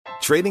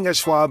Trading at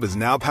Schwab is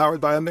now powered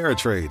by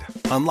Ameritrade,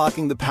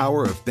 unlocking the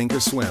power of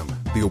Thinkorswim,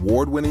 the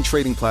award-winning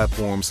trading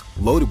platforms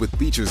loaded with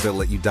features that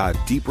let you dive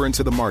deeper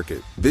into the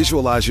market.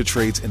 Visualize your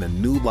trades in a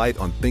new light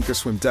on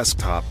Thinkorswim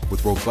desktop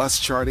with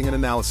robust charting and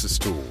analysis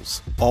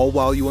tools, all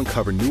while you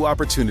uncover new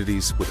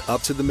opportunities with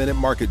up-to-the-minute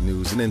market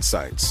news and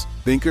insights.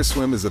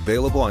 Thinkorswim is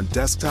available on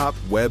desktop,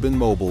 web, and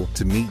mobile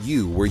to meet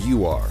you where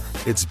you are.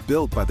 It's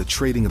built by the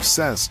trading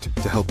obsessed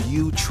to help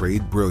you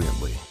trade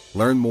brilliantly.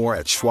 Learn more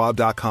at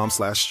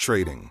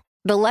schwab.com/trading.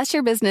 The less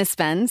your business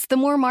spends, the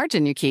more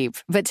margin you keep.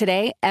 But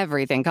today,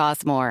 everything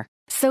costs more.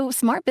 So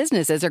smart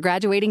businesses are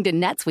graduating to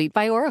NetSuite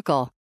by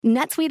Oracle.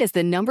 NetSuite is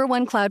the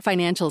 #1 cloud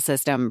financial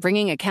system,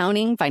 bringing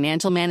accounting,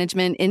 financial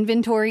management,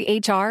 inventory,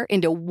 HR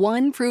into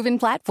one proven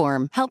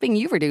platform, helping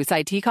you reduce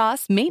IT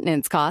costs,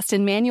 maintenance costs,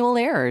 and manual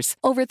errors.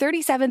 Over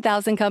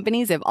 37,000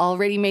 companies have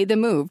already made the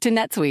move to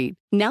NetSuite.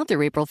 Now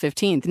through April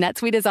 15th,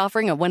 NetSuite is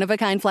offering a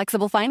one-of-a-kind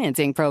flexible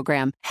financing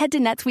program. Head to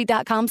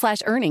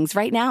netsuite.com/earnings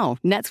right now.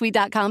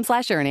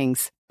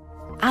 netsuite.com/earnings.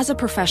 As a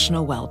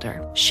professional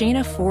welder,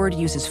 Shayna Ford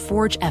uses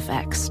Forge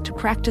FX to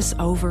practice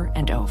over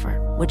and over,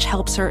 which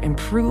helps her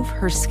improve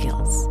her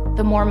skills.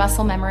 The more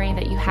muscle memory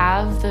that you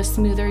have, the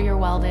smoother your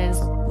weld is.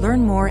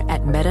 Learn more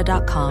at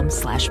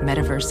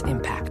meta.com/metaverse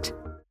impact.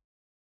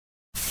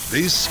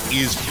 This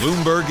is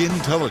Bloomberg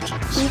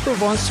Intelligence. Uber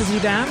wants to be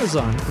the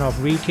Amazon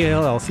of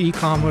retail, of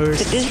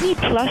e-commerce. The Disney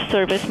Plus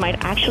service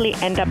might actually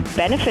end up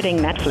benefiting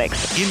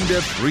Netflix.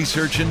 In-depth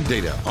research and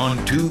data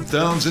on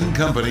 2,000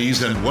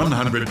 companies and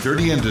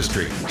 130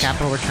 industries.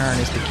 Capital return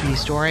is the key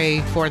story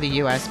for the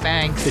U.S.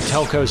 banks. The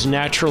telcos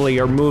naturally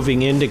are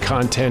moving into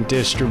content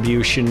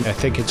distribution. I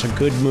think it's a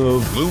good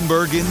move.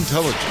 Bloomberg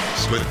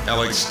Intelligence with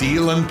Alex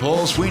Steele and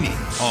Paul Sweeney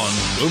on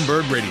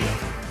Bloomberg Radio.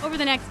 Over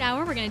the next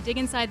hour, we're going to dig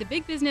inside the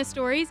big business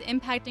stories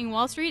impacting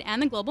Wall Street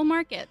and the global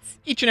markets.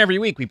 Each and every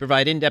week, we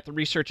provide in-depth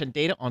research and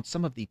data on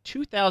some of the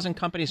 2,000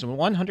 companies and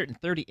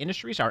 130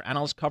 industries our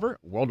analysts cover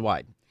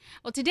worldwide.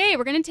 Well, today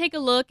we're going to take a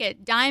look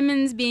at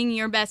diamonds being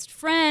your best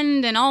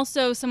friend and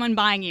also someone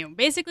buying you.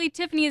 Basically,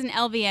 Tiffany's and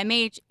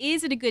LVMH.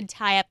 Is it a good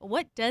tie-up?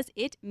 What does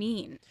it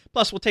mean?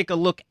 Plus, we'll take a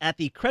look at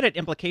the credit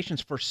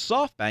implications for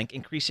SoftBank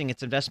increasing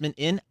its investment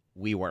in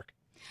WeWork.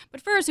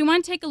 But first, we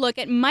want to take a look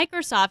at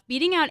Microsoft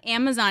beating out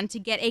Amazon to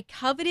get a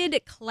coveted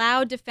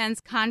cloud defense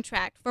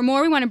contract. For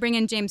more, we want to bring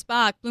in James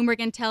Bach, Bloomberg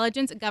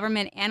Intelligence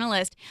government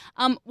analyst.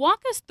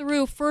 Walk us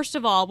through, first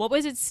of all, what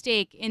was at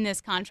stake in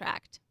this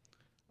contract?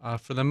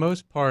 For the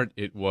most part,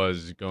 it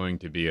was going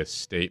to be a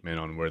statement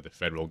on where the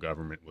federal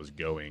government was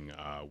going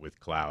with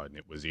cloud. And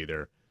it was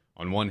either,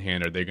 on one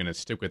hand, are they going to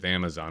stick with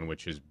Amazon,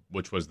 which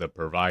was the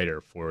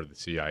provider for the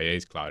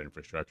CIA's cloud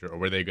infrastructure, or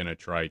were they going to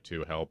try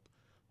to help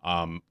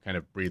kind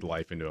of breathe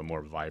life into a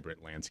more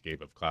vibrant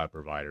landscape of cloud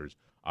providers?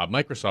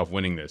 Microsoft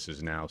winning this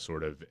is now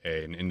sort of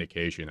an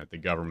indication that the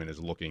government is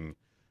looking,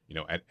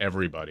 at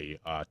everybody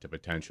to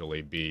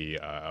potentially be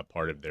a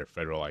part of their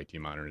federal IT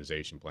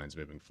modernization plans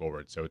moving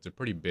forward. So it's a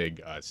pretty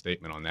big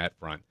statement on that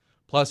front.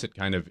 Plus, it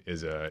kind of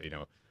is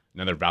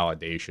another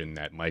validation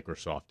that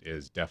Microsoft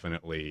is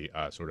definitely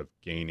sort of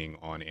gaining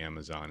on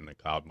Amazon in the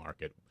cloud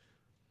market.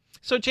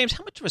 So, James,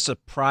 how much of a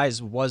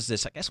surprise was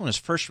this? I guess when it was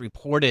first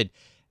reported,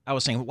 I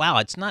was saying, wow,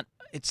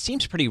 it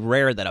seems pretty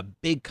rare that a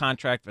big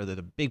contract or that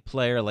a big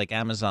player like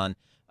Amazon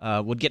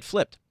would get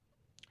flipped.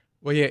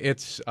 Well, yeah,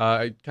 it's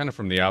kind of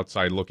from the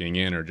outside looking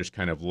in, or just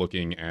kind of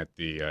looking at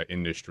the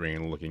industry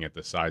and looking at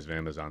the size of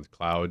Amazon's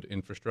cloud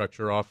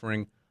infrastructure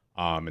offering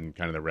and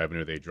kind of the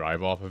revenue they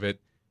drive off of it.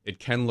 It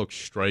can look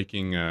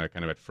striking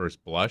kind of at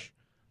first blush,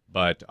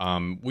 but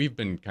we've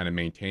been kind of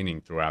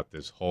maintaining throughout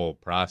this whole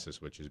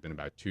process, which has been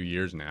about 2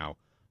 years now,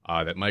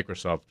 that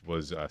Microsoft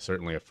was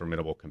certainly a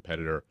formidable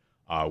competitor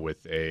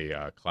with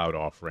a cloud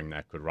offering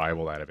that could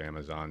rival that of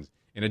Amazon's,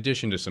 in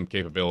addition to some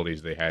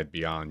capabilities they had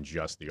beyond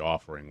just the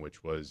offering,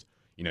 which was,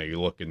 you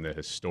look in the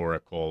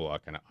historical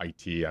kind of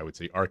IT, I would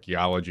say,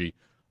 archaeology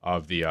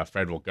of the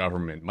federal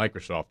government.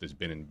 Microsoft has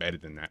been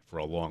embedded in that for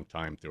a long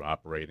time through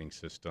operating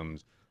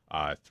systems,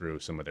 through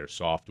some of their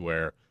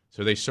software.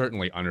 So they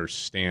certainly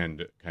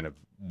understand kind of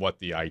what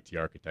the IT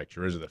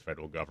architecture is of the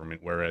federal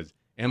government, whereas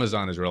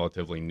Amazon is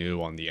relatively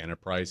new on the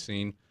enterprise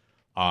scene.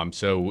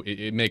 So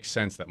it makes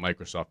sense that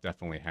Microsoft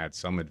definitely had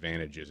some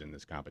advantages in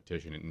this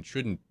competition and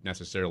shouldn't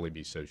necessarily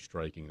be so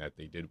striking that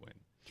they did win.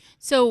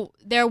 So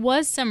there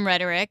was some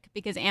rhetoric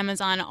because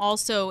Amazon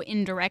also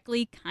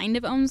indirectly kind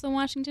of owns the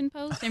Washington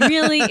Post. And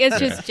really, it's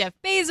just Jeff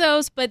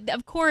Bezos. But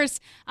of course,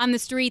 on the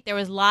street, there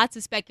was lots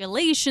of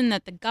speculation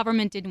that the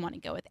government didn't want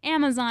to go with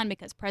Amazon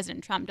because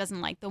President Trump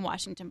doesn't like the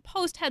Washington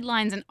Post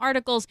headlines and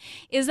articles.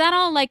 Is that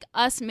all like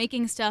us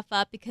making stuff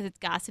up because it's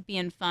gossipy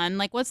and fun?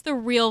 Like, what's the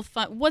real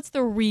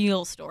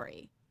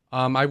story?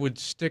 I would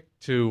stick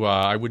to,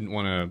 I wouldn't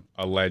want to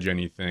allege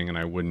anything, and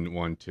I wouldn't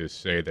want to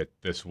say that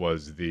this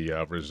was the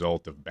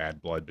result of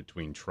bad blood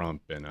between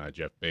Trump and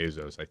Jeff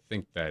Bezos. I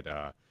think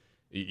that,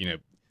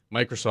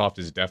 Microsoft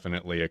is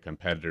definitely a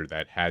competitor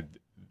that had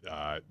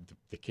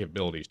the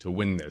capabilities to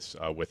win this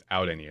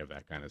without any of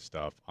that kind of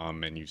stuff.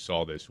 And you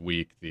saw this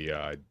week the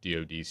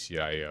DoD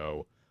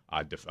CIO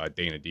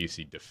Dana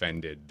Deasy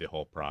defended the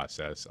whole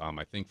process.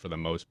 I think for the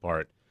most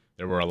part,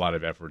 there were a lot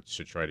of efforts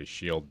to try to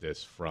shield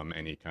this from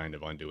any kind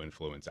of undue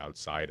influence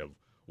outside of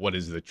what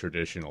is the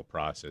traditional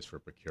process for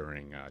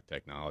procuring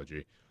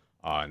technology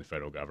in the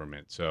federal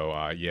government. So,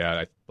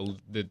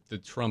 the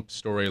Trump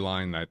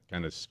storyline, that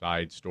kind of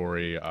side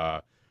story,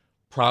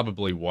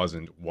 probably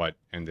wasn't what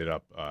ended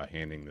up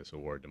handing this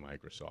award to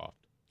Microsoft.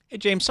 Hey,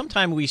 James,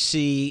 sometimes we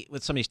see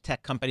with some of these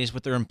tech companies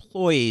with their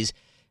employees,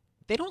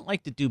 they don't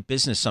like to do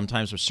business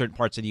sometimes with certain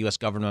parts of the U.S.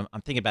 government.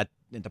 I'm thinking about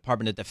the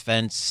Department of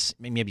Defense,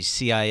 maybe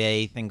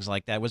CIA, things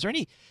like that. Was there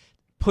any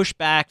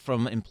pushback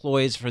from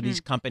employees for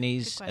these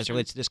companies as it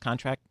relates to this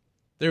contract?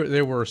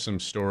 There were some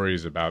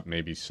stories about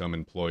maybe some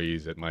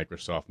employees at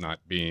Microsoft not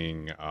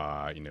being,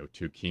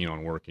 too keen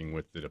on working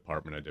with the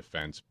Department of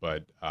Defense,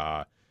 but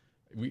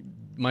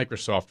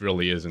Microsoft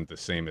really isn't the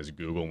same as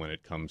Google when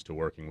it comes to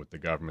working with the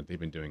government. They've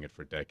been doing it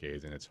for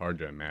decades, and it's hard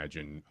to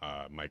imagine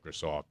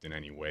Microsoft in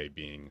any way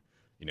being,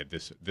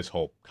 this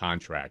whole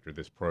contract or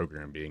this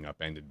program being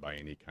upended by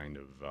any kind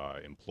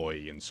of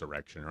employee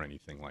insurrection or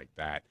anything like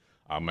that.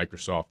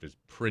 Microsoft is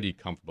pretty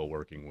comfortable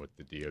working with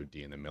the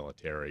DoD and the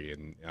military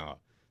and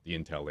the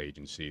intel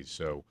agencies.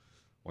 So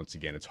once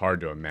again, it's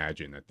hard to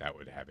imagine that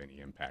would have any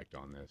impact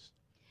on this.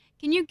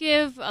 Can you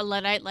give a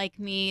Luddite like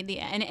me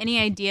any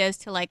ideas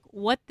to like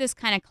what this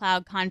kind of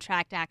cloud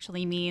contract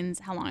actually means?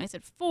 How long is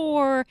it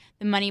for?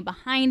 The money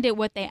behind it?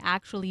 What they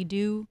actually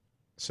do?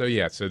 So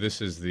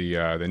this is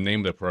the name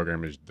of the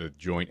program is the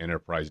Joint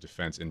Enterprise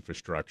Defense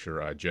Infrastructure,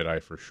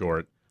 JEDI for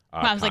short.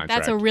 I was like,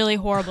 that's a really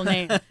horrible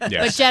name, Yes.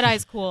 but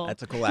JEDI's cool.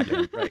 That's a cool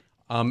acronym, right?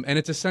 And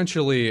it's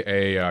essentially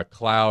a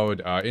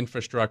cloud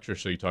infrastructure.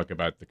 So you talk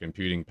about the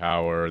computing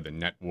power, the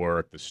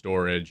network, the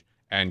storage,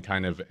 and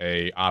kind of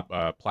a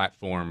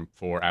platform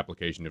for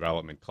application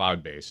development,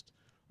 cloud-based,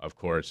 of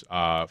course,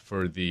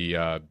 for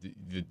the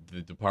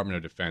Department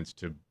of Defense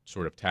to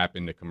sort of tap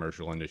into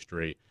commercial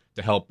industry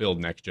to help build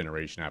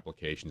next-generation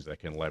applications that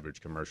can leverage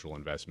commercial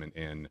investment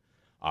in,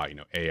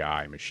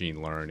 AI,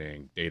 machine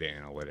learning, data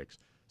analytics.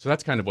 So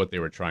that's kind of what they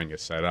were trying to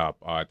set up.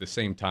 At the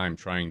same time,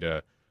 trying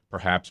to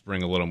perhaps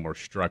bring a little more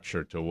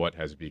structure to what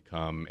has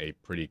become a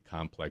pretty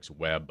complex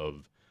web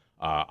of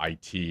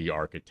IT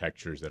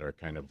architectures that are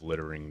kind of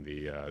littering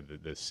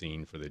the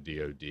scene for the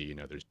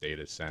DoD. There's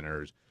data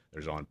centers,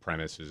 there's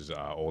on-premises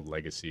old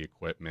legacy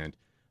equipment,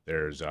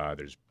 there's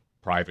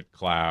private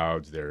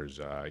clouds,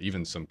 there's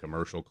even some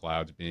commercial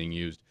clouds being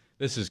used.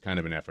 This is kind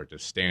of an effort to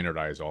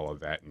standardize all of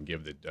that and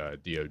give the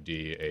DoD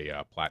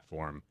a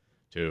platform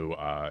to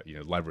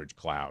leverage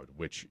cloud,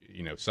 which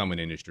some in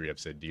industry have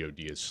said DoD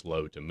is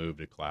slow to move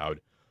to cloud.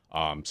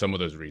 Some of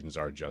those reasons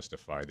are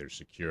justified. There's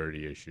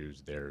security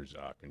issues, there's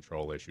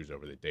control issues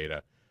over the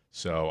data.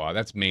 So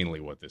that's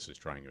mainly what this is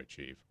trying to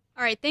achieve.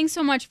 All right, thanks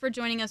so much for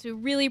joining us. We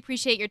really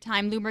appreciate your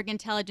time, Bloomberg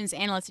Intelligence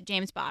Analyst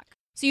James Bach.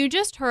 So you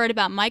just heard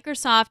about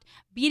Microsoft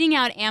beating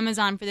out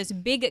Amazon for this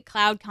big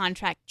cloud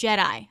contract,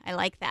 JEDI. I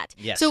like that.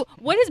 Yes. So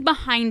what is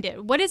behind it?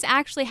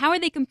 How are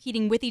they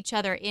competing with each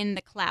other in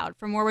the cloud?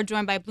 For more, we're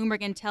joined by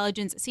Bloomberg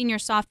Intelligence Senior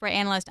Software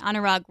Analyst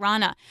Anurag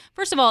Rana.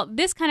 First of all,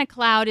 this kind of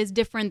cloud is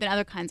different than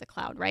other kinds of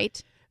cloud,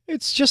 right?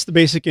 It's just the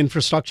basic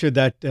infrastructure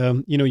that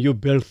you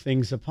build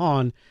things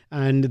upon,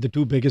 and the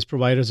two biggest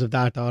providers of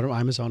that are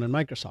Amazon and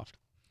Microsoft.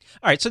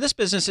 All right, so this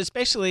business, it's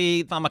basically,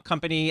 if I'm a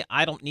company,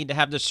 I don't need to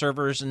have the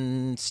servers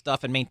and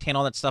stuff and maintain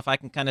all that stuff. I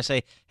can kind of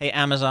say, hey,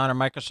 Amazon or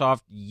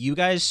Microsoft, you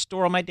guys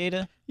store all my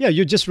data? Yeah,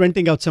 you're just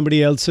renting out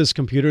somebody else's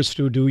computers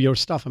to do your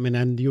stuff.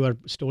 And you are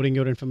storing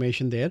your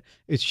information there.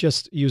 It's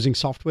just using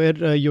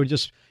software. You're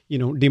just,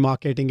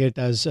 demarcating it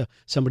as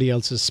somebody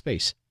else's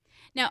space.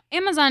 Now,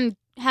 Amazon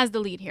has the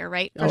lead here,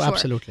 right? For sure.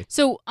 Absolutely.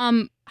 So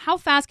how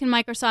fast can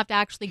Microsoft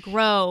actually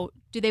grow?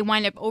 Do they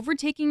wind up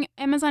overtaking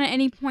Amazon at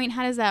any point?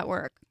 How does that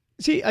work?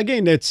 See,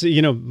 again, it's,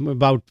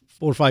 about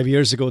 4 or 5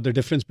 years ago, the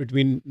difference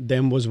between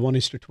them was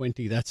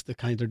 1:20. That's the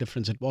kind of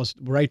difference it was.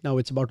 Right now,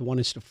 it's about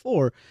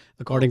 1:4,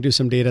 according to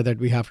some data that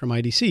we have from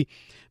IDC.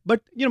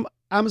 But,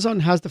 Amazon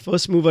has the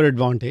first mover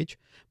advantage,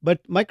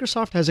 but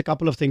Microsoft has a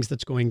couple of things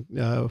that's going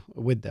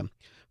with them.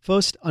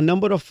 First, a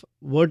number of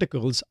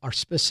verticals are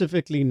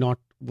specifically not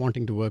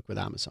wanting to work with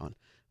Amazon.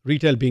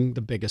 Retail being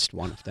the biggest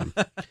one of them.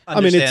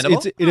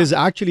 It is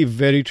actually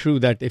very true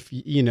that if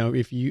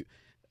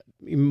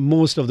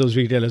most of those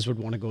retailers would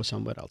want to go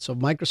somewhere else. So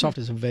Microsoft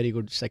is a very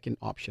good second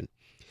option.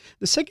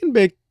 The second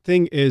big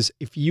thing is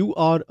if you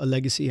are a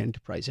legacy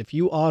enterprise, if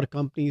you are a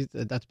company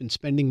that's been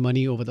spending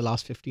money over the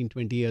last 15,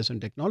 20 years on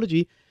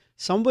technology,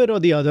 somewhere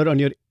or the other on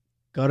your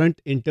current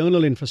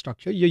internal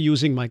infrastructure, you're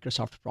using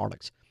Microsoft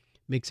products.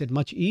 Makes it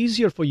much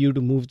easier for you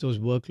to move those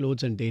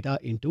workloads and data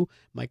into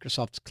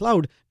Microsoft's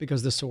cloud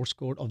because the source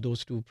code of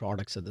those two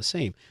products are the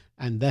same.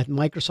 And that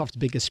Microsoft's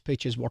biggest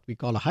pitch is what we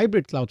call a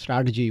hybrid cloud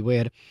strategy,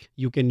 where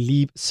you can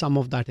leave some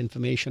of that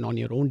information on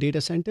your own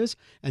data centers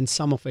and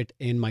some of it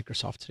in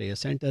Microsoft's data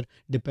center,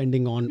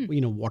 depending on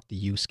what the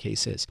use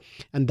case is.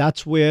 And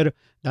that's why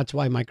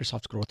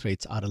Microsoft's growth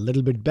rates are a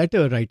little bit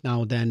better right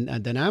now than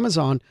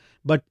Amazon.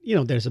 But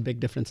there's a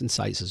big difference in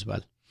size as well.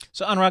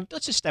 So Anurag,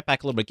 let's just step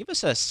back a little bit. Give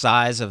us a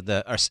size of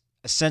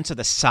a sense of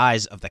the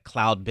size of the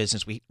cloud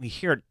business? We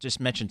hear it just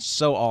mentioned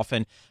so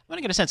often. I want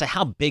to get a sense of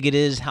how big it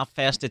is, how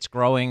fast it's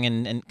growing,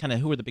 and kind of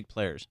who are the big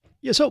players.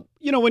 Yeah, so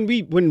when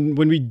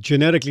we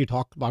generically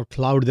talk about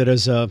cloud,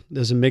 there's a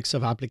mix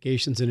of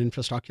applications and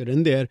infrastructure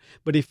in there.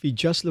 But if we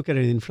just look at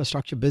an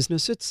infrastructure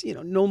business, it's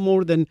no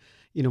more than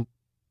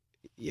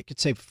you could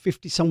say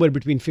somewhere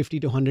between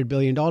 $50 to $100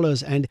 billion,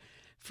 and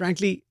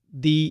frankly,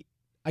 the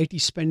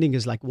IT spending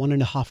is like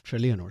 $1.5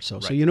 trillion or so.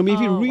 Right. So if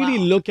you really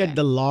look at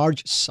the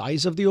large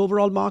size of the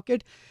overall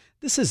market,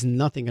 this is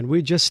nothing, and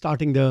we're just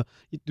starting to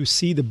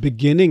see the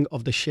beginning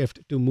of the shift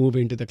to move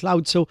into the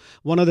cloud. So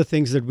one of the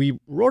things that we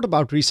wrote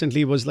about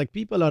recently was like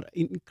people are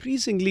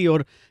increasingly,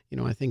 or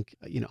I think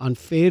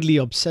unfairly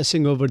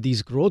obsessing over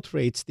these growth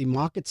rates. The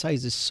market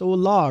size is so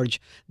large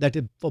that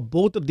for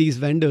both of these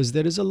vendors,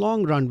 there is a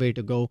long runway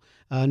to go,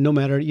 no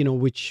matter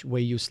which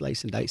way you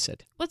slice and dice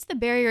it. What's the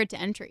barrier to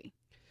entry?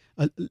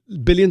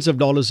 Billions of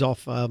dollars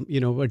of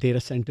data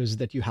centers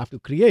that you have to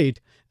create.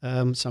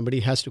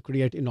 Somebody has to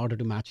create in order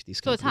to match these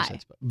companies. So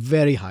it's high.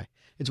 Very high.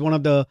 It's one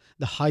of the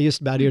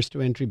highest barriers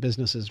to entry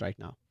businesses right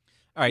now.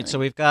 All right, so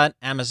we've got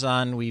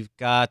Amazon, we've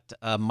got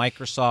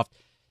Microsoft.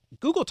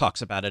 Google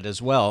talks about it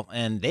as well,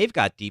 and they've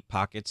got deep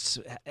pockets.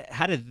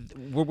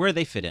 Where do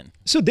they fit in?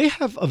 So they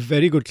have a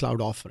very good cloud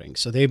offering.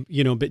 So they,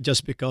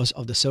 just because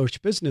of the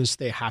search business,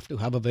 they have to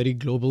have a very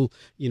global,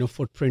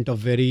 footprint of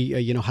very,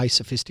 high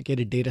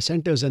sophisticated data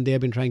centers, and they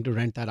have been trying to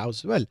rent that out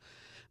as well.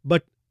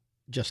 But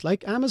just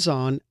like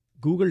Amazon,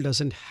 Google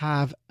doesn't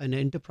have an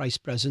enterprise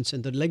presence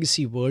in the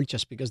legacy world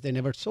just because they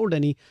never sold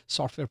any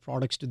software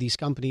products to these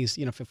companies,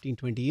 15,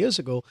 20 years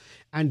ago.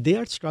 And they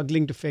are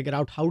struggling to figure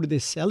out how do they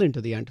sell into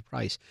the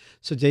enterprise.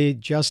 So they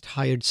just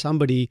hired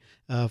somebody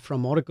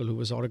from Oracle, who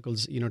was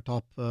Oracle's,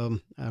 top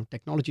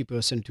technology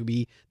person, to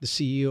be the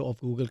CEO of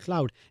Google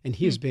Cloud. And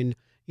he has been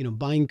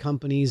buying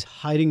companies,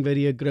 hiring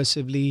very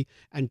aggressively,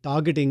 and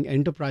targeting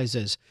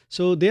enterprises.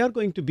 So they are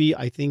going to be,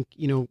 I think,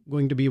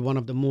 going to be one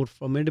of the more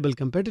formidable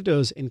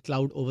competitors in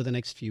cloud over the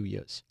next few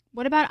years.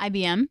 What about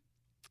IBM?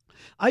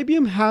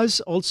 IBM has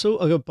also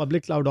a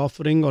public cloud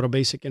offering or a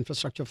basic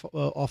infrastructure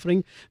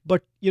offering,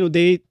 but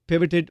they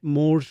pivoted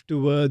more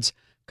towards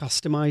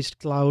customized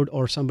cloud,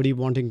 or somebody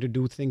wanting to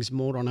do things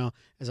more on a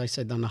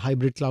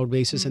hybrid cloud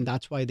basis. And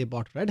that's why they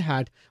bought Red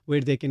Hat,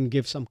 where they can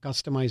give some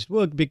customized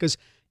work, because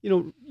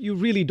you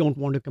really don't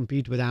want to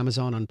compete with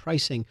Amazon on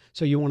pricing.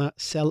 So you want to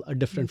sell a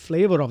different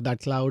flavor of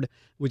that cloud,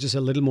 which is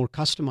a little more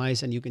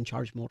customized, and you can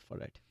charge more for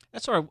it.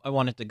 That's where I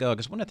wanted to go,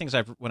 because one of the things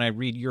when I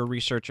read your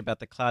research about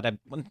the cloud,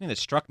 one thing that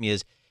struck me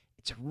is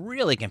it's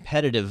really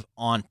competitive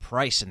on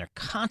price, and they're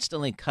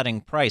constantly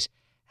cutting price.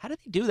 How do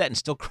they do that and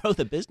still grow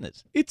the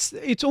business?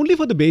 It's only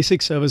for the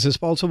basic services,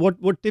 Paul. So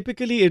what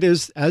typically it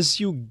is, as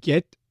you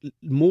get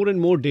more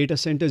and more data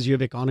centers, you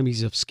have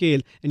economies of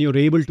scale, and you're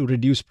able to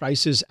reduce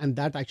prices, and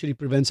that actually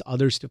prevents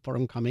others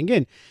from coming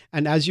in.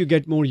 And as you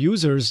get more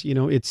users,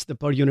 it's the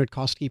per unit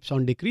cost keeps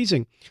on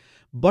decreasing.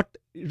 But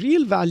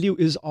real value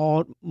is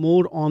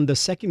more on the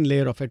second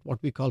layer of it, what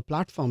we call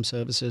platform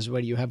services,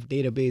 where you have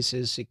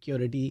databases,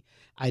 security,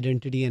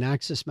 identity, and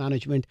access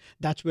management.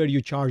 That's where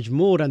you charge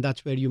more, and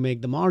that's where you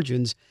make the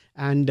margins.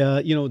 And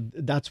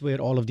that's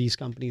where all of these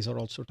companies are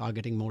also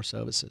targeting more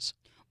services.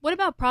 What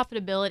about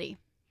profitability?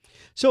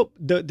 So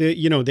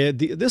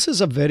this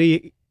is a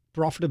very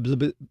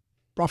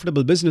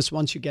profitable business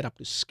once you get up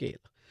to scale.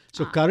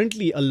 So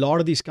currently, a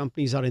lot of these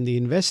companies are in the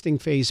investing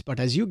phase, but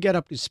as you get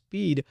up to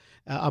speed,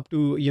 up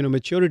to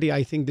maturity,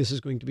 I think this is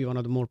going to be one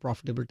of the more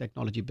profitable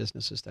technology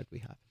businesses that we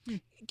have.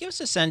 Give us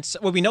a sense.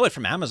 Well, we know it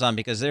from Amazon,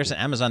 because there's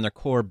Amazon. Their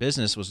core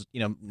business was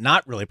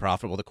not really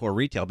profitable, the core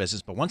retail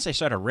business. But once they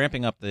started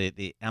ramping up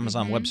the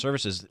Amazon Web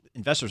Services,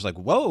 investors were like,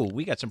 whoa,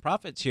 we got some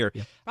profits here.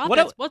 Yeah.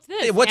 Profits? What's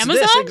this? What's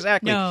Amazon? This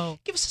exactly? No.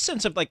 Give us a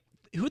sense of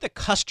who the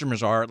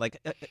customers are.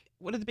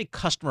 What are the big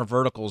customer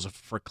verticals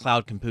for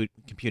cloud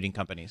computing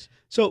companies?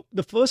 So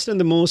the first and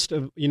the most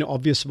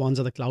obvious ones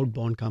are the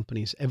cloud-born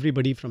companies.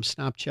 Everybody from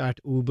Snapchat,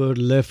 Uber,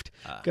 Lyft,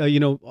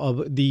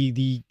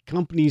 the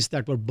companies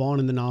that were born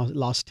in the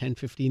last 10,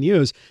 15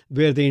 years,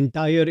 where the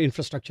entire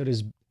infrastructure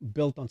is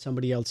built on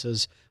somebody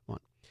else's one.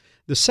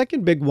 The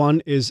second big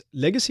one is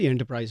legacy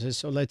enterprises.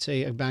 So let's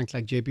say a bank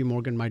like JP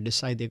Morgan might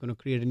decide they're going to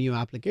create a new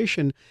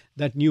application,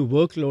 that new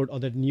workload or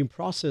that new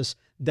process,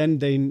 then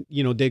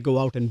they go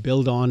out and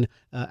build on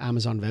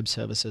Amazon Web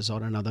Services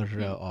or another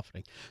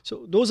offering.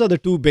 So those are the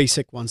two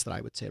basic ones that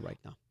I would say right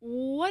now.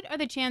 What are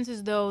the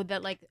chances, though,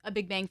 that a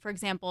big bank, for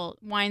example,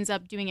 winds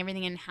up doing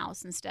everything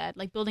in-house instead,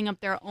 building up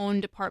their own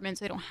department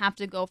so they don't have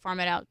to go farm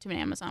it out to an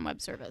Amazon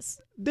Web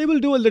Service? They will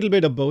do a little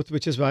bit of both,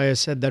 which is why I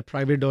said that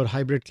private or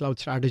hybrid cloud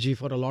strategy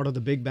for a lot of the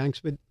big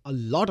banks with a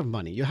lot of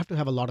money. You have to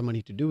have a lot of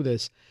money to do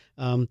this.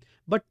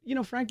 But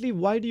frankly,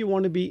 why do you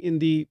want to be in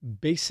the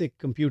basic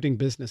computing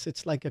business?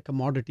 It's like a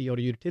commodity or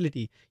a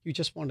utility. You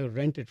just want to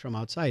rent it from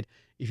outside.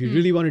 If you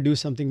really want to do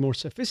something more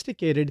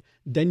sophisticated,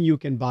 then you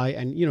can buy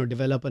and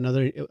develop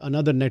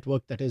another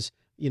network that is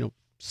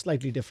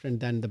slightly different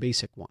than the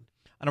basic one.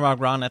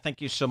 Anurag Rana,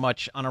 thank you so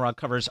much. Anurag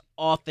covers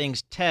all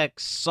things tech,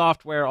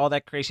 software, all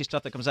that crazy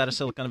stuff that comes out of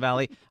Silicon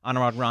Valley.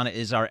 Anurag Rana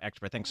is our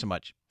expert. Thanks so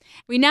much.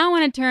 We now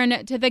want to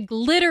turn to the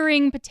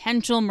glittering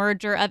potential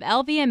merger of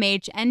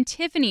LVMH and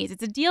Tiffany's.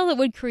 It's a deal that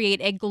would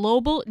create a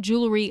global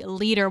jewelry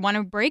leader. Want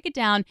to break it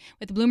down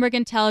with Bloomberg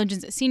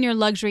Intelligence senior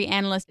luxury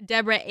analyst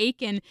Deborah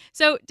Aiken.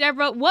 So,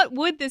 Deborah, what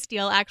would this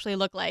deal actually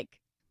look like?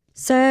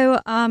 So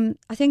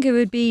I think it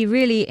would be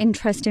really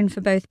interesting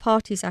for both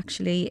parties,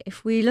 actually.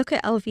 If we look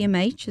at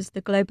LVMH as the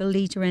global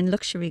leader in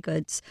luxury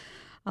goods,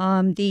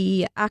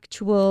 the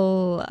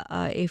actual,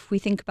 if we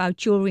think about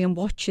jewelry and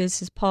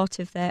watches as part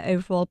of their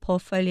overall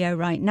portfolio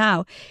right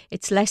now,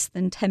 it's less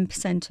than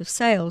 10% of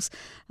sales.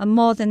 And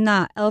more than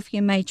that,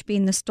 LVMH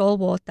being the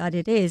stalwart that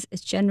it is,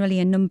 it's generally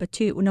a number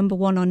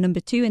one or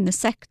number two in the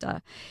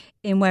sector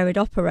in where it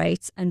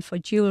operates. And for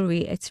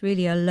jewelry, it's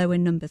really a lower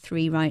number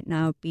three right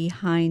now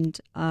behind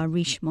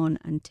Richemont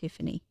and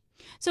Tiffany.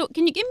 So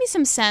can you give me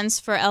some sense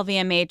for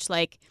LVMH,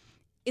 like,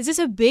 is this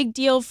a big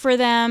deal for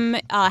them?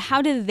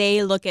 How do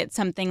they look at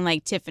something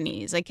like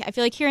Tiffany's? Like, I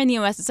feel like here in the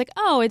U.S., it's like,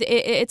 oh,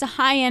 it's a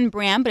high-end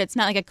brand, but it's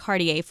not like a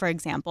Cartier, for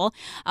example.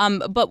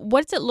 But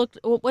what's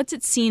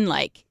it seen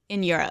like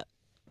in Europe?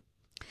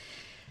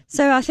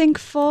 So I think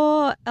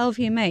for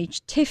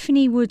LVMH,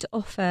 Tiffany would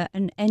offer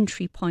an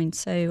entry point.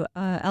 So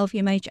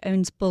LVMH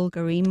owns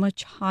Bulgari,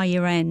 much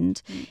higher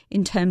end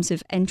in terms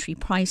of entry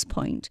price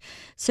point.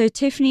 So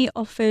Tiffany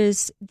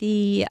offers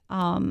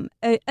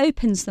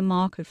opens the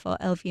market for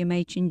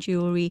LVMH in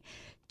jewelry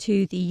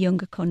to the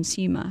younger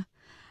consumer.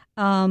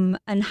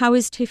 And how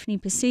is Tiffany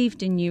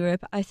perceived in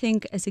Europe? I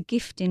think as a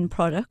gifting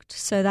product,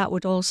 so that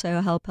would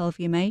also help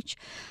LVMH.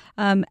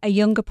 A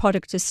younger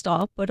product to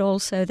start, but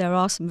also there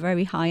are some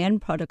very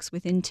high-end products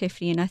within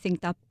Tiffany, and I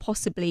think that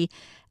possibly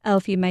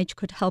LVMH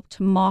could help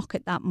to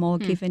market that more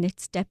given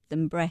its depth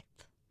and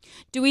breadth.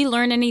 Do we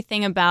learn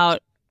anything about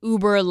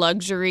uber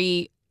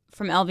luxury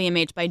from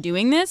LVMH by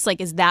doing this?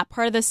 Like, is that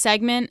part of the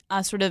segment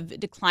sort of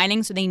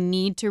declining, so they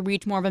need to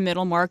reach more of a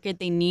middle market,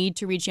 they need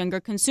to reach younger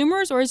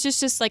consumers, or is this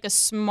just like a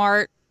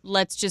smart,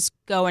 let's just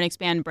go and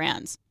expand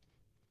brands?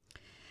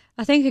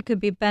 I think it could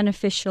be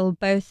beneficial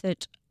both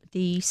at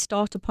the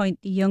starter point,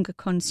 the younger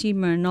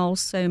consumer, and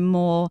also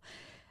more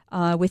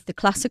with the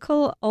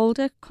classical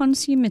older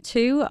consumer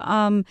too.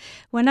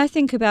 When I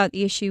think about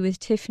the issue with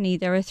Tiffany,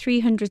 there are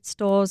 300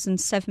 stores and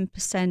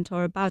 7%,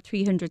 or about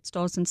 300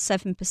 stores and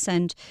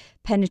 7%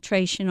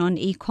 penetration on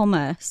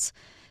e-commerce.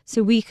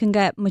 So we can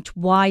get much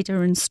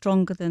wider and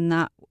stronger than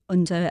that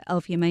under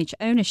LVMH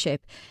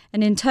ownership.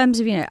 And in terms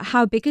of,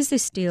 how big is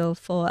this deal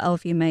for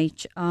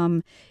LVMH?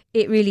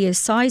 It really is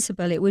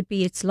sizable. It would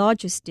be its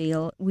largest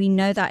deal. We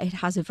know that it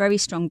has a very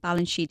strong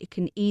balance sheet. It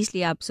can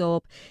easily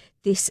absorb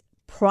this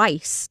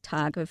price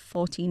tag of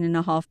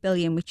 $14.5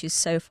 billion, which is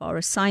so far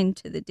assigned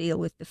to the deal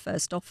with the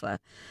first offer.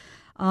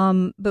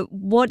 But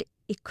what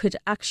it could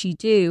actually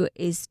do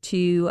is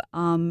to,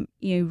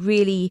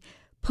 really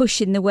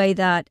push in the way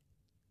that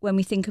when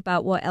we think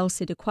about what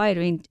else it acquired,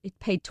 it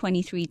paid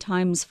 23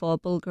 times for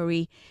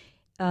Bulgari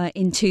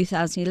in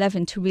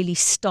 2011 to really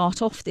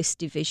start off this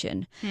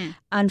division.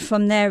 And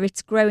from there,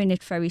 it's growing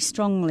it very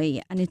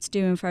strongly and it's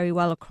doing very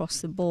well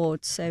across the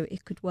board. So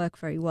it could work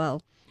very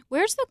well.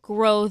 Where's the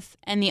growth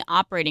and the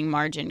operating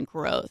margin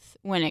growth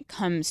when it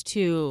comes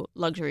to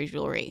luxury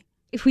jewelry?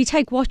 If we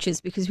take watches,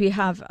 because we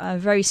have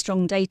very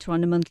strong data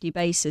on a monthly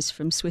basis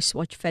from Swiss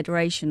Watch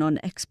Federation on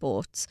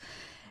exports,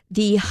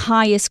 the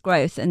highest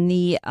growth and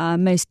the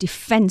most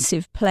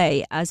defensive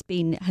play has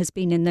been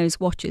in those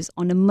watches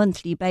on a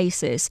monthly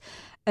basis,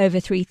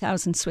 over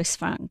 3,000 Swiss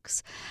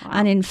francs. Wow.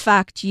 And in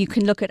fact, you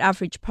can look at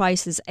average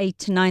prices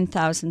 8,000 to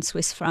 9,000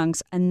 Swiss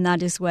francs, and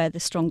that is where the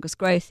strongest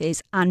growth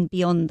is. And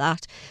beyond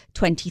that,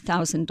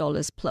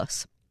 $20,000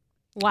 plus.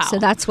 Wow. So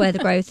that's where the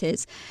growth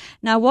is.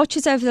 Now,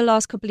 watches over the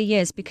last couple of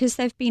years, because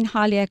they've been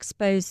highly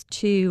exposed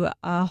to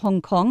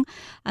Hong Kong,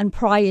 and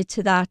prior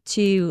to that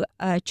to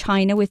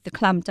China with the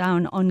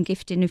clampdown on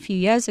gifting a few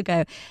years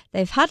ago,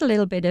 they've had a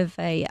little bit of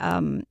a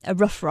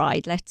rough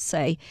ride, let's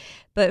say.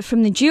 But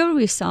from the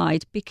jewellery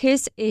side,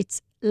 because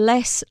it's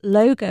less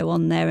logo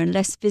on there and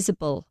less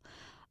visible,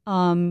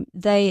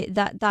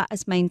 that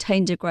has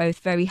maintained a growth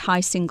very high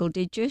single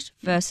digit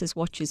versus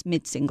watches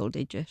mid-single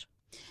digit.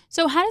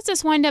 So how does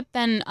this wind up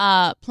then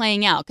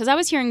playing out? Because I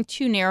was hearing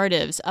two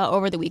narratives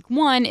over the week.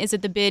 One is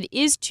that the bid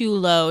is too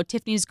low.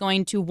 Tiffany's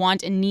going to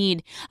want and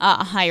need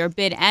a higher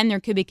bid, and there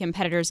could be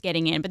competitors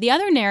getting in. But the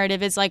other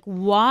narrative is like,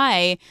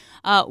 why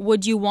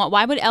would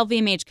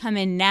LVMH come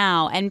in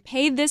now and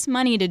pay this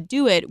money to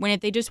do it when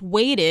if they just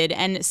waited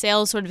and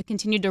sales sort of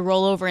continued to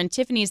roll over in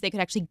Tiffany's, they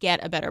could actually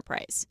get a better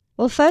price?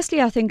 Well,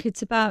 firstly, I think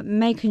it's about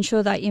making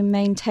sure that you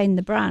maintain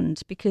the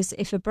brand, because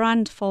if a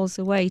brand falls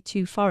away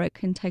too far, it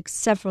can take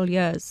several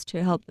years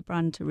to help the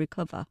brand to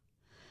recover.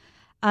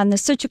 And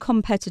there's such a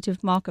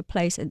competitive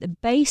marketplace at the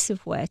base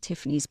of where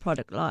Tiffany's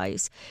product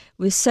lies,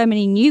 with so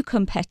many new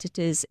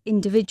competitors,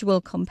 individual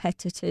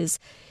competitors,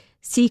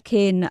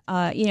 seeking,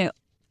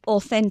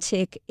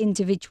 authentic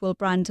individual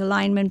brand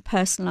alignment,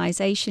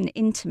 personalization,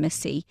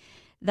 intimacy,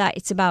 that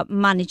it's about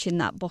managing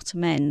that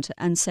bottom end,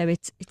 and so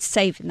it's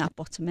saving that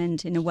bottom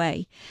end in a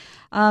way.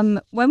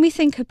 When we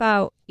think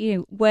about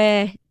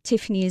where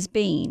Tiffany has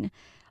been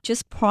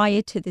just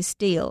prior to this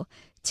deal,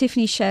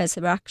 Tiffany shares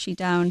are actually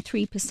down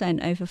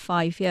 3% over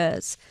 5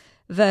 years,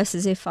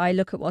 versus if I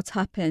look at what's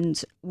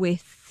happened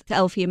with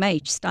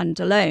LVMH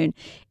standalone,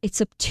 it's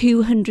up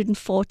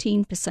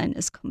 214%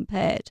 as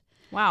compared.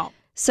 Wow.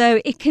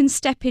 So it can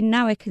step in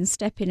now, it can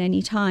step in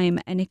any time,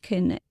 and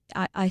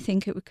I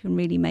think it can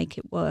really make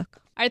it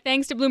work. Our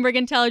thanks to Bloomberg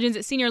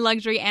Intelligence senior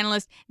luxury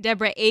analyst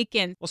Deborah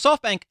Aiken. Well,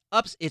 SoftBank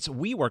ups its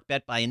WeWork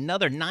bet by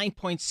another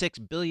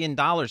 $9.6 billion.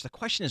 The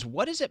question is,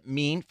 what does it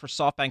mean for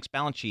SoftBank's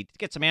balance sheet? To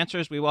get some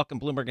answers, we welcome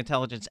Bloomberg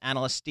Intelligence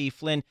analyst Steve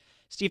Flynn.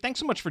 Steve, thanks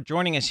so much for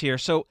joining us here.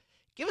 So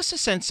give us a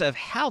sense of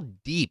how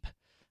deep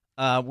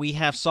we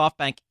have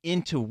SoftBank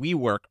into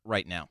WeWork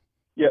right now.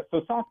 Yeah,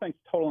 so SoftBank's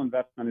total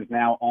investment is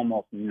now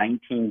almost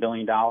 $19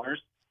 billion,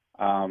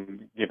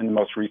 given the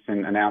most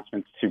recent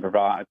announcements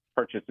to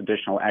purchase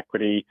additional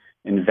equity,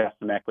 invest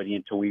some equity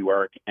into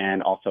WeWork,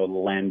 and also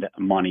lend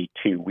money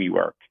to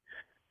WeWork.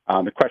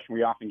 The question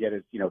we often get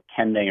is,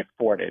 can they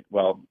afford it?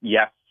 Well,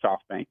 yes,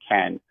 SoftBank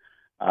can.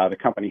 The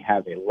company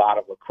has a lot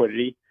of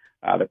liquidity.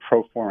 The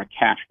pro forma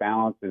cash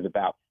balance is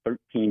about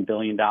 $13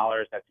 billion.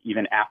 That's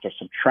even after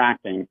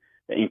subtracting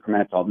the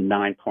incremental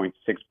 $9.6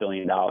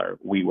 billion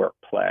WeWork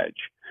pledge.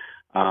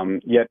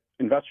 Yet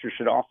investors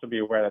should also be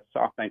aware that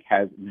SoftBank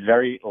has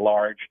very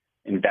large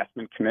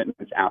investment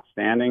commitments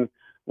outstanding.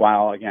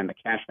 While, again, the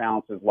cash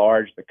balance is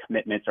large, the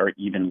commitments are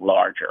even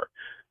larger.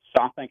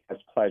 SoftBank has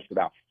pledged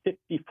about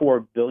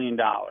 $54 billion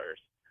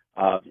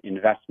of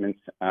investment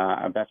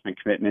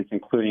commitments,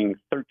 including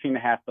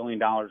 $13.5 billion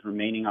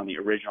remaining on the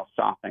original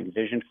SoftBank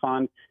Vision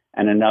Fund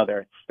and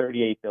another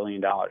 $38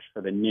 billion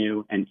for the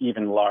new and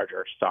even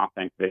larger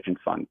SoftBank Vision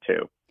Fund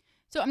 2.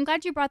 So I'm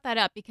glad you brought that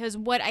up, because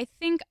what I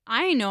think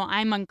I know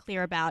I'm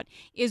unclear about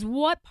is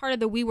what part of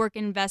the WeWork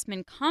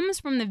investment comes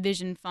from the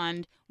Vision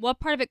Fund, what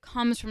part of it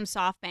comes from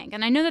SoftBank.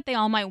 And I know that they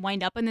all might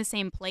wind up in the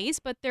same place,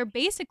 but they're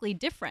basically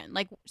different.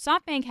 Like,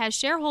 SoftBank has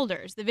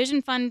shareholders. The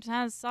Vision Fund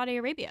has Saudi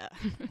Arabia.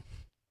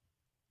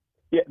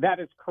 Yeah, that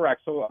is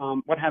correct.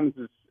 So what happens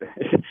is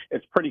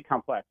it's pretty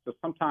complex. So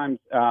sometimes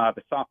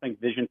the SoftBank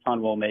Vision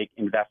Fund will make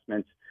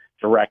investments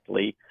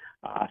directly.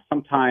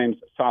 Sometimes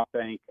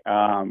SoftBank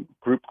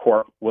Group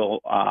Corp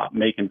will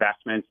make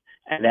investments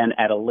and then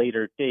at a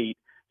later date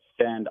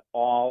send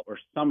all or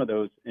some of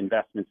those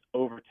investments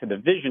over to the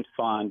Vision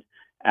Fund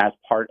as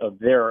part of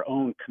their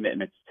own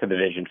commitments to the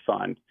Vision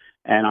Fund.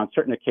 And on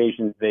certain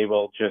occasions, they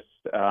will just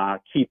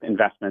keep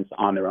investments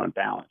on their own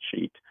balance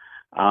sheet.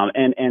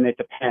 And it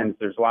depends.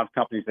 There's a lot of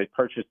companies they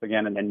purchased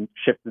again and then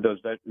shifted those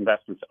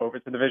investments over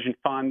to the Vision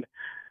Fund.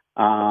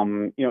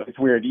 It's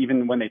weird.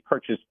 Even when they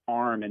purchased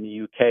Arm in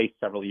the UK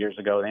several years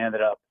ago, they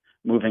ended up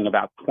moving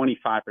about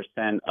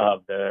 25%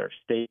 of their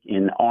stake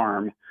in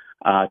Arm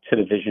to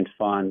the Vision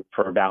Fund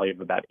for a value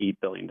of about $8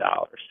 billion.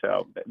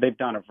 So they've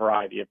done a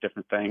variety of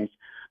different things.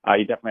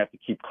 You definitely have to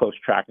keep close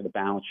track of the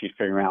balance sheet,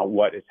 figuring out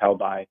what is held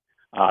by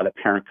the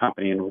parent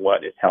company and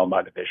what is held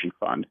by the Vision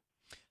Fund.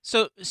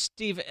 So,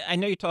 Steve, I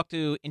know you talk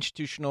to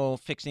institutional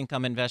fixed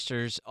income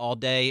investors all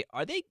day.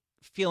 Are they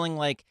feeling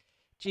like,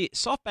 gee,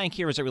 SoftBank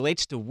here, as it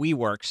relates to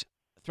WeWorks,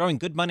 throwing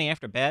good money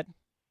after bad?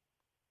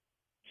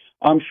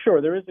 Sure.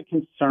 There is a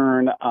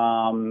concern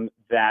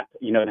that,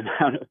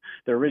 the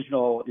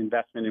original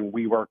investment in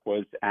WeWork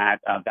was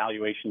at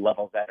valuation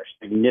levels that are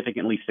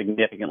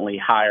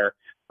significantly higher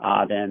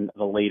than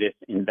the latest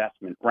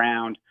investment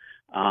round.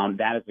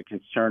 That is a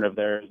concern of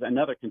theirs.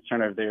 Another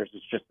concern of theirs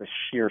is just the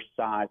sheer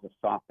size of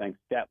SoftBank's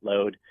debt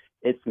load.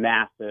 It's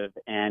massive,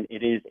 and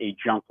it is a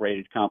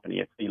junk-rated company.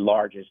 It's the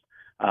largest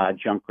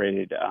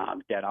junk-rated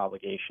debt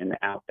obligation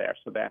out there.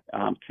 So that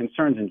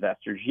concerns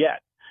investors.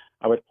 Yet,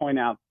 I would point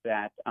out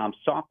that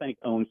SoftBank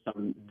owns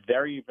some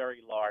very, very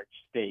large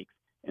stakes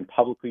in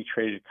publicly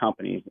traded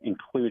companies,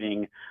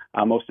 including,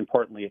 most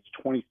importantly, its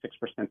 26%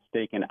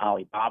 stake in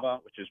Alibaba,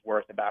 which is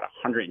worth about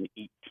 $118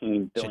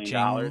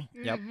 billion,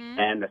 Yep.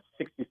 and the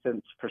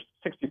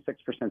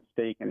 66%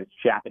 stake in its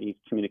Japanese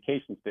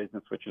communications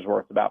business, which is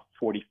worth about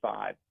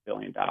 $45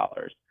 billion.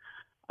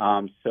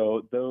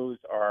 So those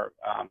are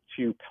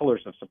two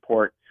pillars of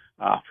support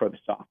for the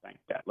SoftBank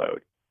debt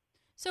load.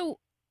 So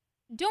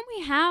don't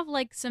we have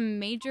some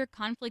major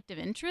conflict of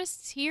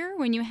interests here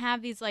when you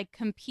have these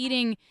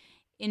competing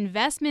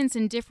investments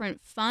in different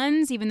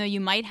funds? Even though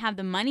you might have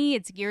the money,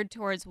 it's geared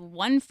towards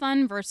one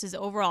fund versus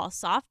overall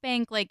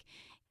SoftBank.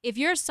 If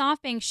you're a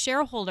SoftBank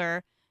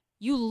shareholder,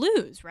 you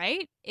lose,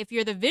 right? If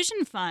you're the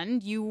Vision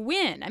Fund, you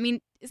win. I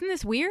mean, isn't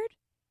this weird?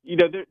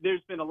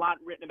 There's been a lot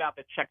written about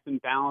the checks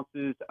and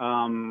balances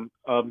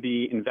of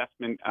the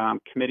investment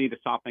committee. The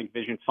SoftBank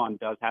Vision Fund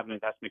does have an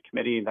investment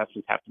committee.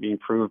 Investments have to be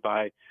approved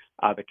by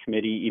the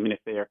committee, even if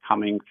they are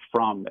coming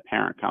from the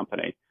parent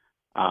company.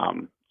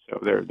 So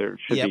there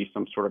should be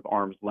some sort of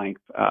arm's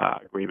length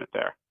agreement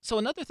there. So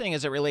another thing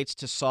as it relates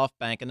to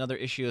SoftBank, another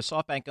issue is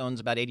SoftBank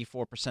owns about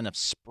 84% of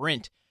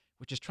Sprint,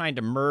 which is trying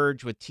to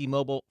merge with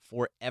T-Mobile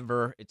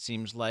forever, it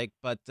seems like.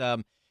 But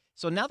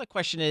so now the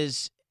question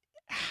is,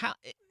 how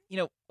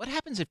what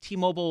happens if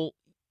T-Mobile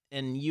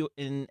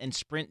and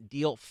Sprint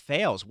deal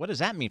fails? What does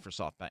that mean for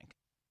SoftBank?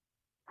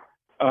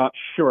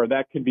 Sure,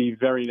 that could be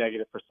very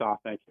negative for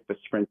SoftBank if the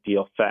Sprint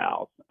deal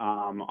fails.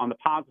 On the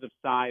positive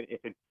side, if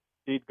it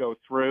did go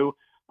through,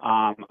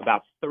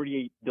 about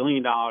 $38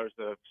 billion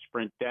of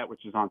Sprint debt,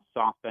 which is on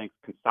SoftBank's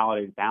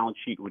consolidated balance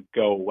sheet, would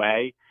go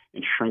away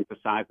and shrink the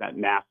size of that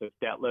massive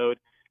debt load.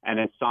 And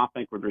then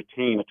SoftBank would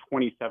retain a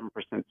 27%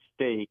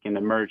 stake in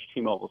the merged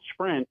T-Mobile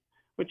Sprint,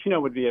 which,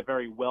 would be a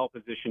very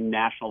well-positioned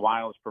national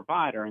wireless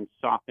provider. And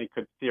SoftBank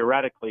could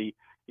theoretically,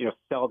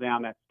 sell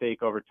down that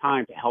stake over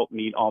time to help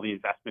meet all the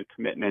investment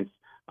commitments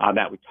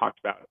that we talked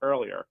about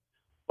earlier.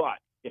 But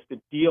if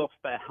the deal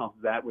fails,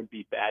 that would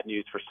be bad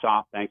news for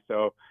SoftBank.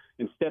 So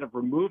instead of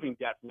removing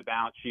debt from the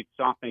balance sheet,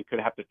 SoftBank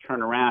could have to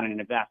turn around and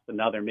invest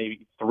another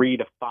maybe $3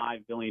 to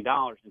 $5 billion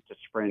into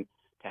Sprint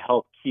to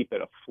help keep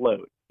it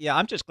afloat. Yeah,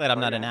 I'm just glad I'm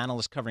not an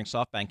analyst covering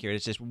SoftBank here.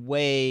 It's just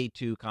way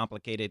too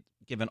complicated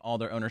given all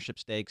their ownership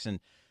stakes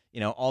and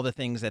all the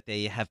things that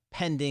they have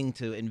pending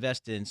to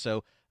invest in.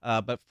 So,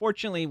 but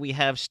fortunately, we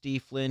have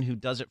Steve Flynn who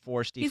does it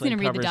for us. Steve He's Flynn going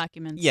to read covers, the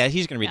documents. Yeah,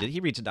 he's going to read it. He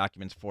reads the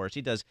documents for us.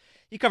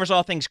 He covers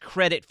all things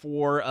credit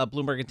for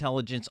Bloomberg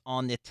Intelligence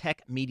on the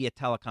tech, media,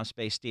 telecom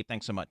space. Steve,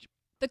 thanks so much.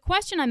 The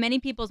question on many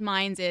people's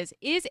minds is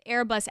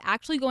Airbus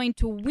actually going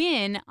to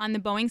win on the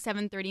Boeing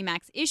 737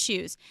 MAX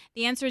issues?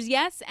 The answer is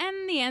yes,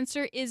 and the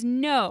answer is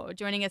no.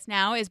 Joining us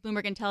now is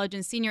Bloomberg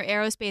Intelligence senior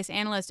aerospace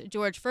analyst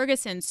George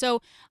Ferguson.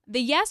 So the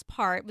yes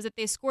part was that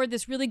they scored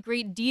this really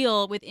great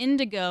deal with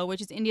Indigo,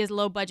 which is India's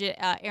low-budget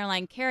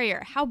airline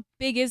carrier. How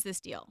big is this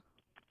deal?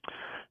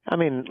 I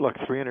mean, look,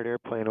 300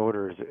 airplane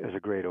orders is a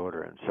great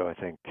order, and so I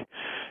think,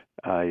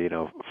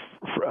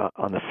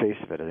 on the face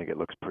of it, I think it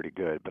looks pretty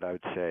good. But I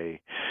would say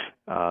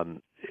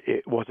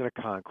it wasn't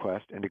a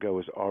conquest. Indigo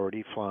was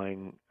already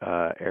flying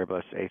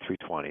Airbus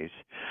A320s,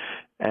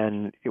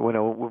 and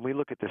when we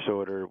look at this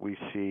order, we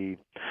see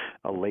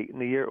a late in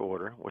the year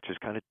order, which is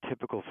kind of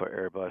typical for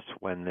Airbus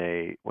when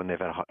they've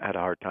had a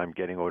hard time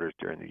getting orders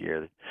during the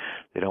year.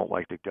 They don't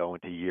like to go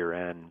into year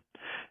end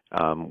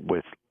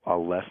with a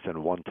less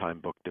than one-time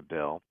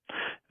book-to-bill,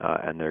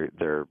 and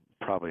they're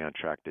probably on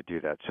track to do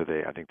that. So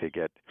I think they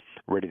get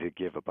ready to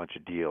give a bunch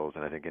of deals,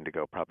 and I think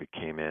Indigo probably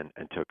came in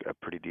and took a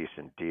pretty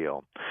decent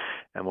deal.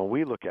 And when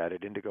we look at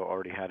it, Indigo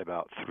already had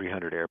about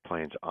 300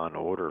 airplanes on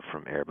order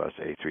from Airbus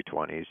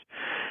A320s,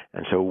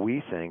 and so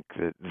we think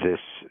that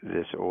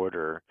this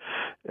order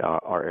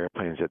are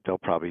airplanes that they'll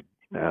probably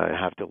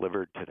have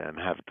delivered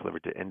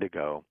to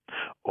Indigo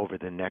over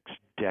the next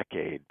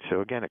decade.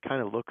 So again, it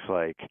kind of looks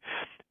like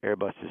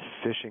Airbus is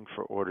fishing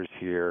for orders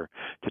here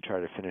to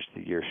try to finish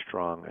the year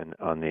strong and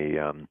on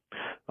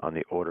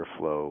the order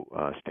flow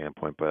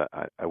standpoint. But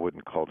I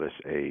wouldn't call this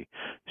a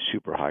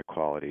super high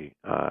quality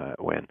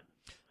win.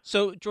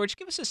 So, George,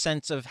 give us a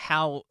sense of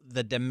how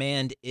the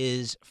demand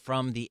is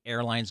from the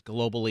airlines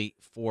globally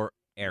for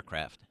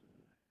aircraft.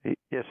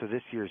 Yeah, so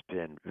this year's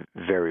been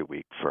very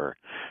weak for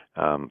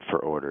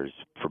orders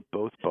for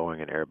both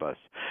Boeing and Airbus.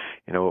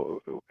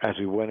 As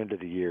we went into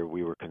the year,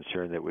 we were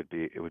concerned that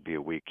it would be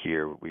a weak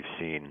year. We've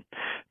seen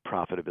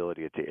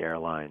profitability at the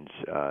airlines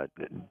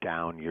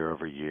down year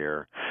over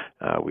year.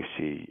 We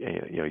see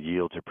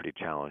yields are pretty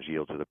challenged.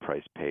 Yields are the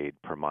price paid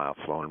per mile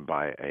flown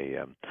by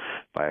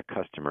a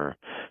customer.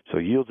 So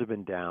yields have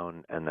been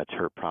down, and that's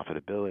hurt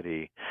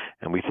profitability.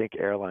 And we think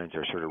airlines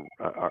are sort of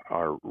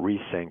are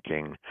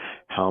rethinking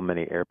how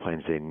many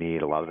airplanes they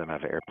need. A lot of them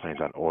have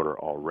airplanes on order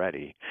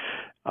already.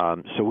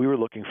 So we were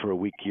looking for a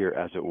weak year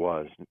as it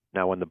was.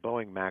 Now, when the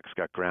Boeing MAX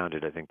got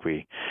grounded, I think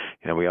we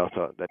all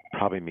thought that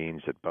probably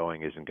means that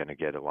Boeing isn't going to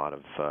get a lot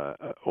of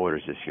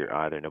orders this year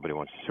either. Nobody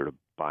wants to sort of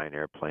buy an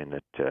airplane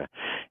that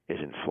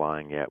isn't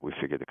flying yet. We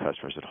figured the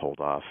customers would hold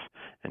off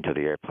until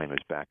the airplane was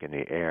back in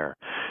the air.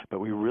 But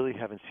we really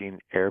haven't seen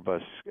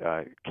Airbus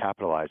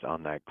capitalize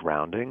on that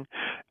grounding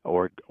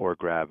or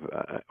grab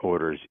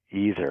orders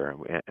either.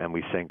 And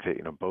we think that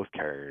both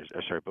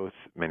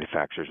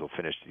manufacturers will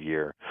finish the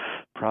year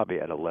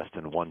probably at a less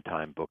than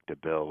one-time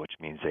book-to-bill, which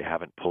means they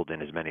haven't pulled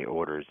in as many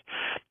orders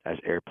as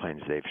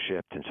airplanes they've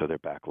shipped, and so their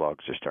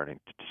backlogs are starting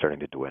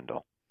to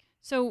dwindle.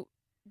 So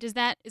is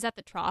that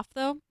the trough,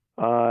 though?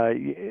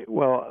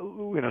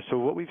 Well, so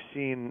what we've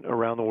seen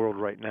around the world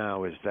right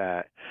now is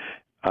that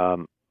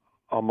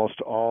almost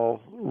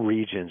all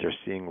regions are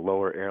seeing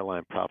lower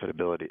airline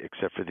profitability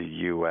except for the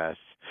U.S.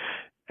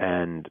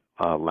 and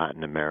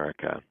Latin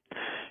America.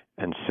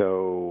 And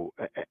so,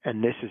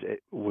 and this is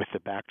with the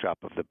backdrop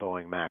of the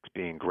Boeing MAX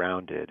being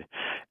grounded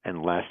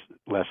and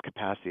less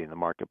capacity in the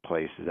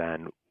marketplace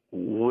than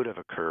would have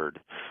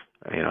occurred,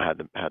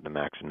 had the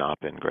MAX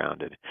not been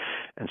grounded.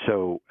 And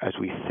so, as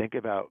we think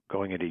about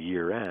going into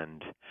year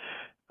end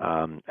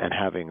and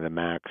having the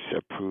MAX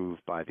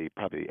approved by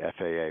probably the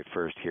FAA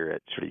first here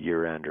at sort of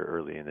year end or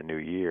early in the new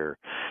year,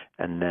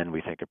 and then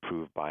we think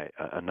approved by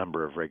a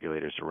number of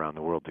regulators around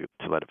the world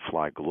to let it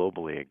fly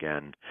globally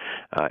again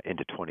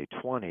into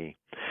 2020,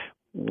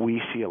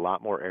 we see a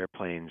lot more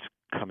airplanes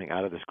coming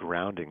out of this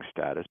grounding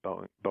status.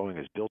 Boeing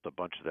has built a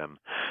bunch of them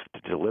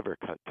to deliver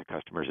to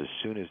customers as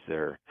soon as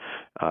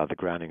the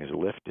grounding is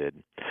lifted.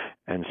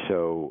 And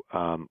so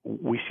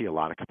we see a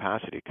lot of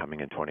capacity coming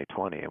in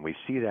 2020, and we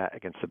see that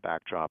against the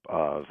backdrop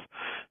of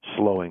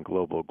slowing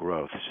global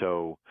growth.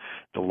 So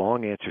the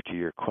long answer to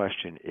your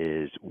question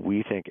is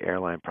we think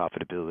airline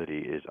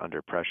profitability is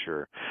under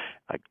pressure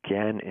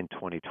again in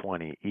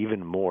 2020,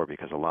 even more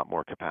because a lot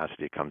more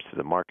capacity comes to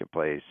the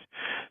marketplace.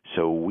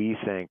 So we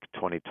think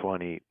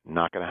 2020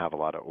 not going to have a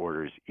lot of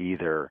orders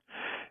either.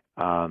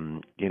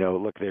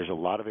 Look, there's a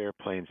lot of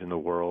airplanes in the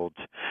world,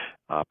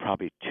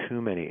 probably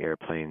too many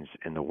airplanes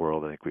in the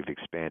world. I think we've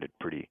expanded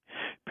pretty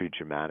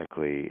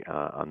dramatically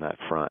on that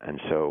front. And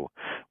so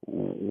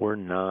we're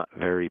not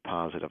very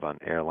positive on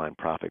airline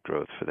profit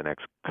growth for the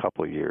next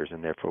couple of years.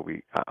 And therefore,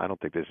 I don't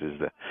think this is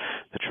the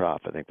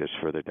trough. I think there's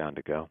further down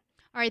to go.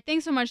 All right.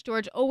 Thanks so much,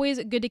 George. Always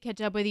good to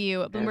catch up with you.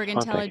 Bloomberg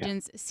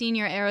Intelligence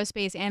Senior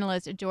Aerospace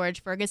Analyst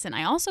George Ferguson.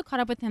 I also caught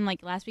up with him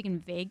last week in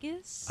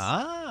Vegas.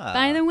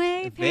 By the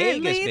way,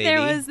 apparently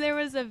Vegas, there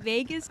was a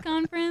Vegas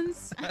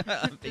conference.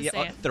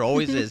 There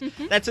always is.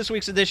 That's this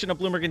week's edition of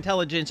Bloomberg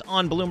Intelligence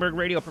on Bloomberg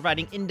Radio,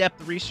 providing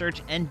in-depth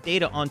research and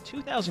data on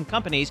 2,000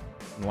 companies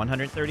in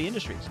 130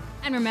 industries.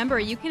 And remember,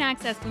 you can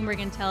access Bloomberg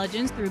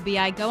Intelligence through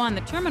BI Go on the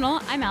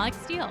terminal. I'm Alex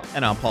Steele.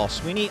 And I'm Paul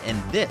Sweeney, and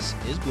this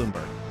is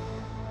Bloomberg.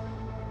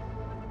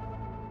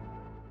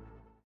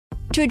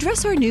 To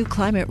address our new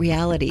climate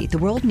reality, the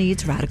world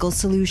needs radical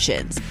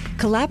solutions.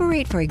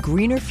 Collaborate for a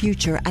greener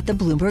future at the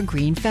Bloomberg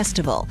Green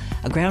Festival,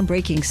 a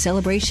groundbreaking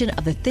celebration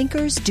of the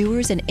thinkers,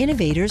 doers, and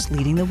innovators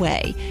leading the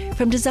way.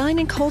 From design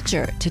and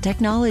culture to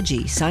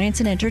technology, science,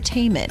 and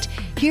entertainment,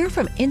 hear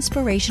from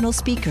inspirational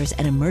speakers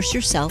and immerse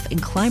yourself in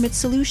climate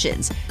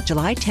solutions.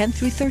 July 10th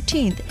through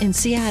 13th in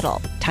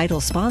Seattle.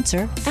 Title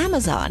sponsor,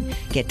 Amazon.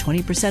 Get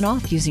 20%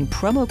 off using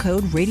promo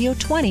code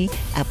RADIO20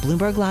 at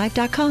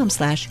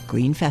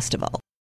BloombergLive.com/Green Festival.